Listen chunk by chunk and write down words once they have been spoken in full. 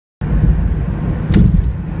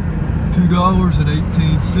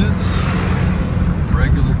$2.18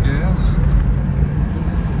 regular gas.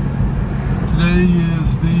 Today is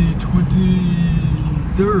the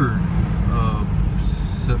 23rd of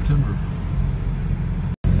September.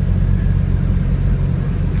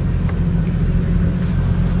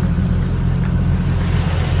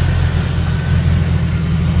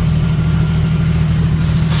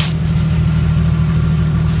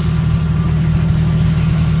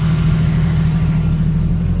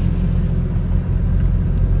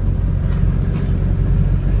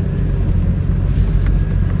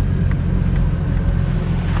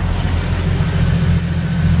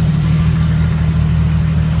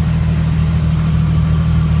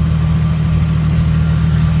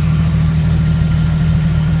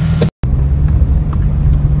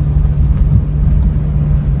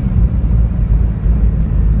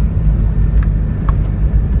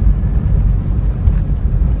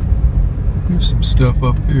 There's some stuff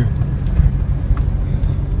up here.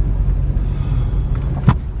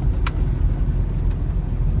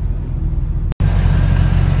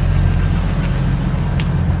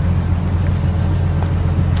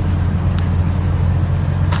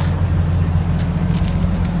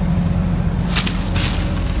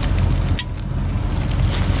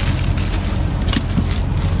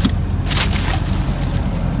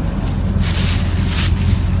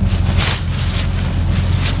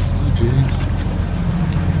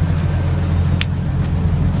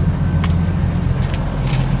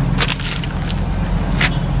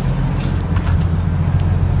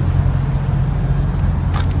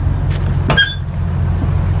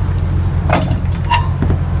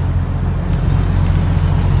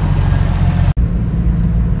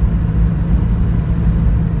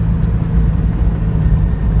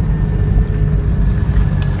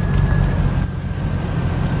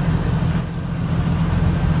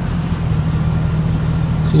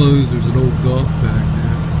 Closed, there's an old golf bag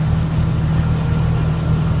there.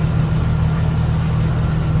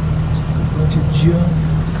 It's like a bunch of junk.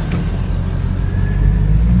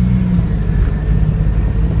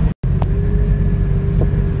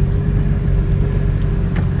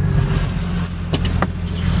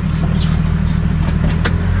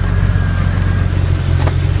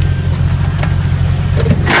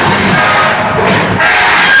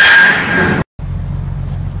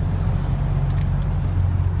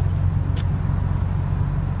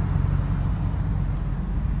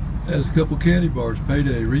 Has a couple candy bars,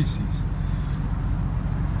 Payday, Reese's.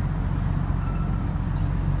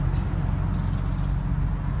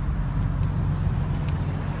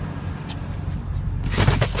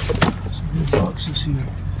 Some new boxes here.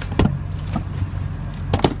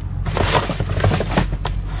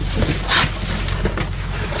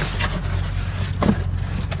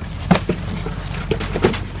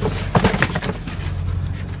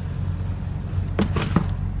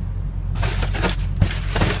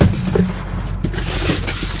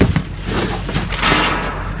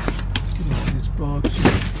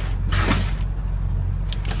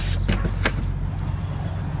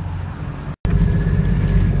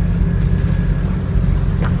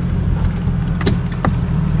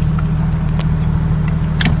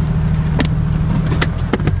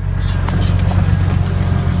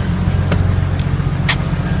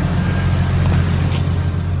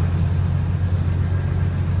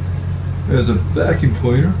 There's a vacuum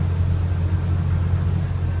cleaner.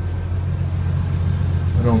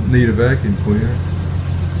 I don't need a vacuum cleaner.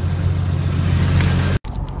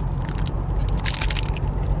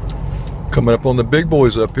 Coming up on the big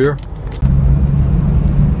boys up here.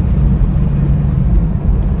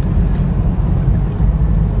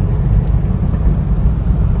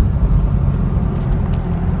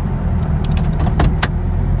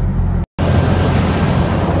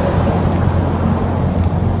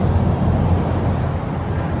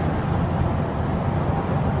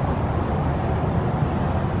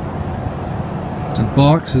 Some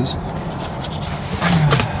boxes.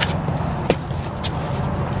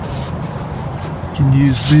 Can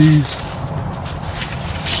use these.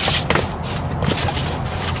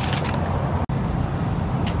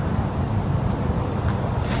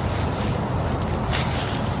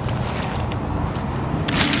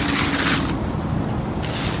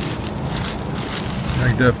 I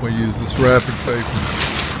can definitely use this wrapping paper.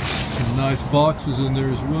 Some nice boxes in there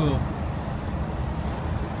as well.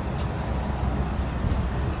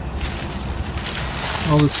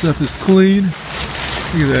 All this stuff is clean.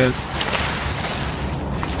 Look at that.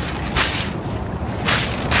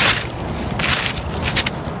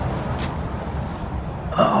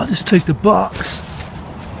 Oh, I'll just take the box.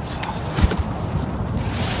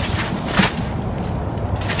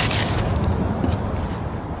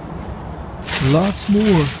 Lots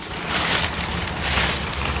more.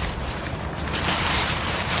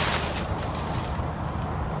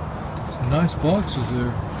 Some nice boxes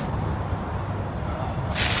there.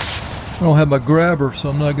 I don't have my grabber, so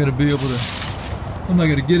I'm not going to be able to, I'm not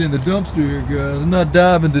going to get in the dumpster here, guys. I'm not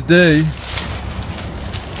diving today,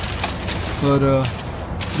 but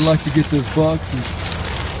I'd like to get those boxes.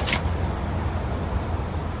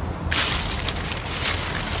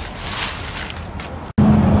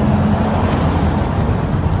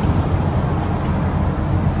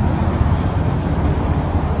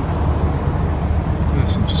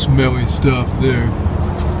 There's some smelly stuff there.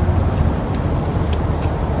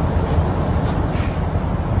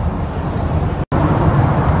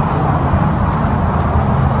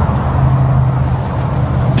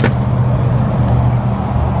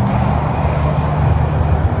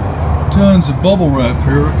 Tons of bubble wrap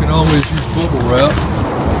here. I can always use bubble wrap.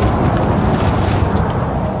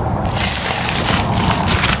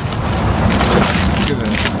 Look at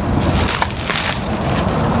that.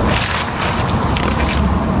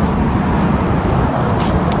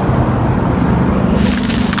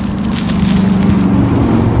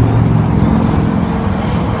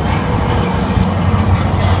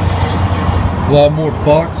 A lot more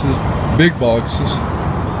boxes, big boxes.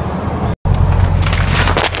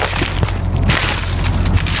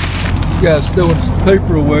 Guy's throwing some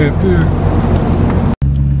paper away up here.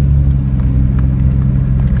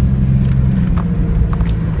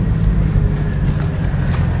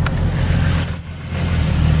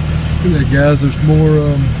 Look at that, guys, there's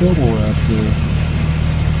more bubble wrap there.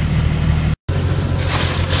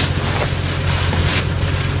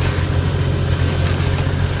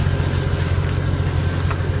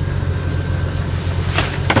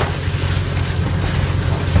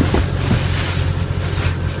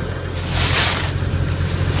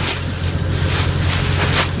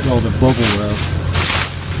 All the bubble wrap.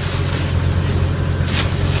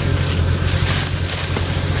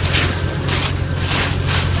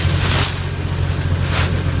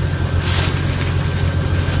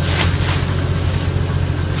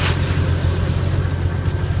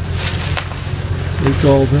 Take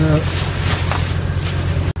all that.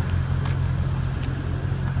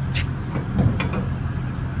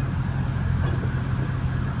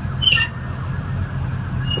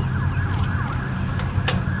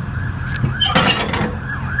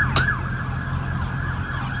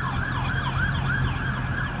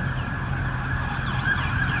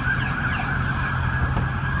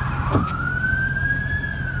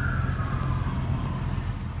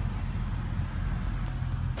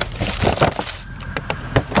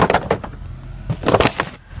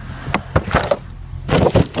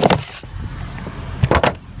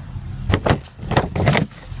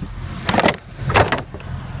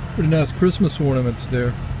 Pretty nice Christmas ornaments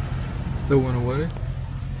there. Throwing away.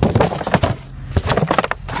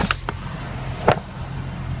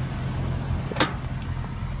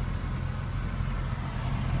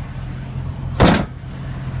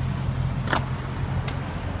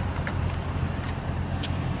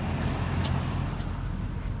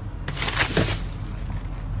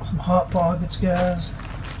 Some Hot Pockets, guys.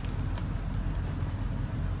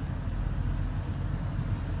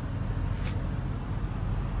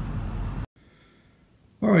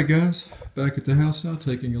 Alright guys, back at the house now,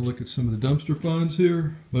 taking a look at some of the dumpster finds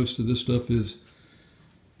here. Most of this stuff is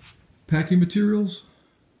packing materials.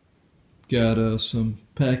 Got some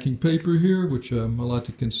packing paper here, which I like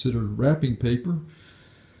to consider wrapping paper.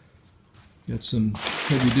 Got some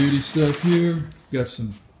heavy duty stuff here. Got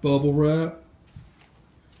some bubble wrap.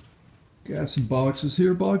 Got some boxes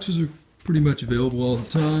here. Boxes are pretty much available all the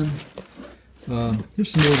time.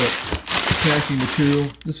 Here's some more of that packing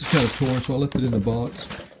material. This is kind of torn, so I left it in the box.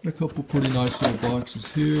 Got a couple pretty nice little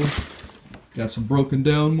boxes here. Got some broken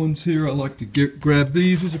down ones here. I like to grab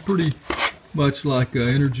these. These are pretty much like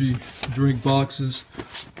energy drink boxes,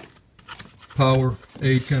 power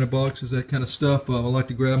aid kind of boxes, that kind of stuff. I like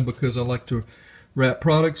to grab them because I like to wrap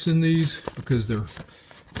products in these because they're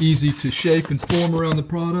easy to shape and form around the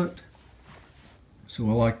product. So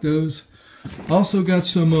I like those. Also got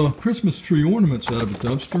some Christmas tree ornaments out of the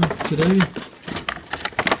dumpster today.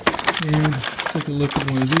 And take a look at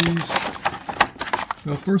one of these.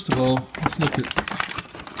 Well, first of all, let's look at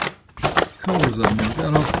colors of them.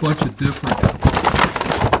 Got a bunch of different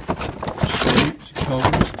shapes,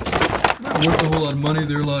 colors. Not worth a whole lot of money.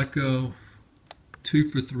 They're like 2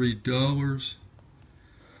 for $3.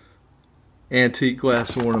 Antique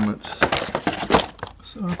glass ornaments.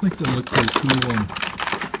 So I think they look pretty cool on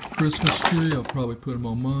Christmas tree. I'll probably put them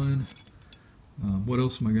on mine. What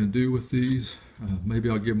else am I going to do with these? Maybe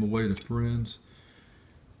I'll give them away to friends.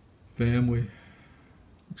 family.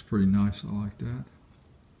 Looks pretty nice. I like that.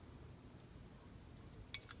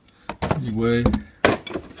 Anyway,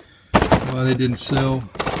 why they didn't sell,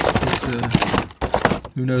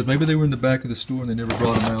 who knows? Maybe they were in the back of the store and they never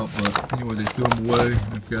brought them out. But anyway, they threw them away.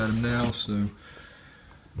 I've got them now, so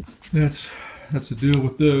that's the deal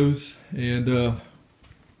with those. And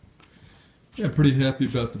yeah, pretty happy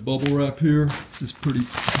about the bubble wrap here. This is pretty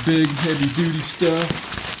big, heavy-duty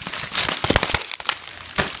stuff.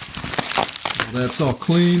 Well, that's all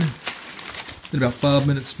clean. In about 5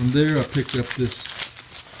 minutes from there, I picked up this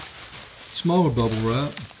smaller bubble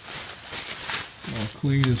wrap. All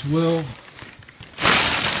clean as well.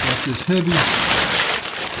 Got this heavy.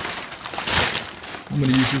 I'm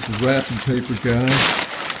going to use this as wrapping paper, guys.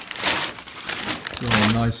 It's all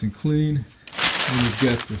nice and clean. And you've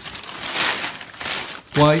got the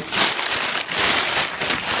white.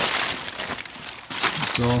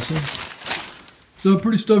 That's awesome. So I'm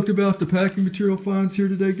pretty stoked about the packing material finds here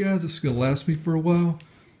today, guys. This is going to last me for a while.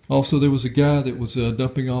 Also, there was a guy that was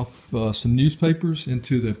dumping off some newspapers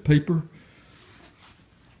into the paper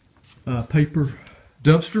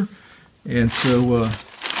dumpster. And so I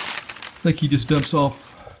think he just dumps off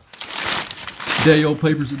day-old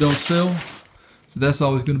papers that don't sell. So that's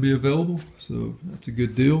always going to be available. So that's a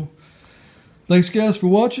good deal. Thanks, guys, for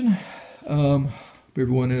watching. Hope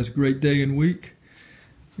everyone has a great day and week.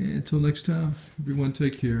 And until next time, everyone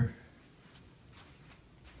take care.